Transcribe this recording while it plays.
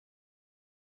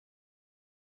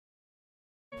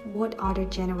What are the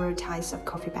general types of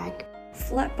coffee bag?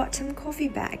 Flat bottom coffee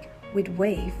bag with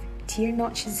wave, tier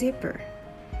notch zipper,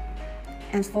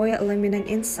 and foil aluminum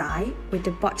inside with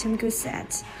the bottom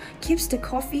gusset, keeps the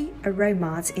coffee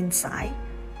aromas inside.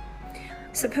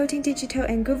 Supporting digital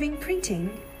engraving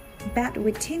printing, backed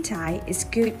with tin tie is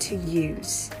good to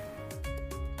use.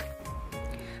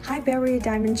 High barrier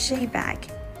diamond shade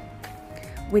bag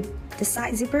with the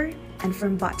side zipper and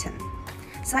front button.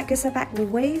 Side gusset bag with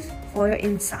wave, foil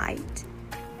inside.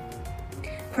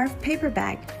 Craft paper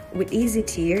bag with easy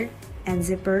tier and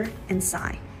zipper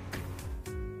inside.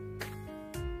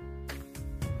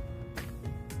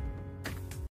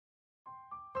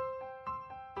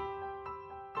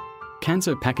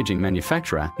 Kanzo Packaging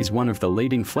Manufacturer is one of the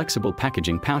leading flexible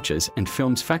packaging pouches and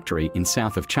films factory in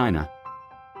south of China.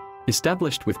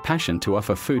 Established with passion to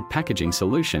offer food packaging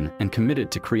solution and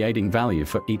committed to creating value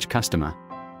for each customer.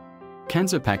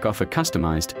 KanzoPack offer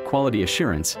customized, quality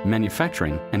assurance,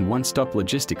 manufacturing, and one-stop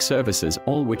logistics services,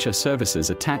 all which are services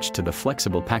attached to the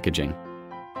flexible packaging.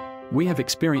 We have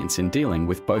experience in dealing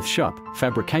with both shop,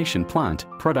 fabrication plant,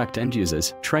 product end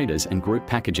users, traders and group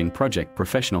packaging project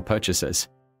professional purchasers.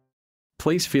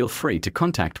 Please feel free to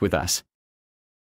contact with us.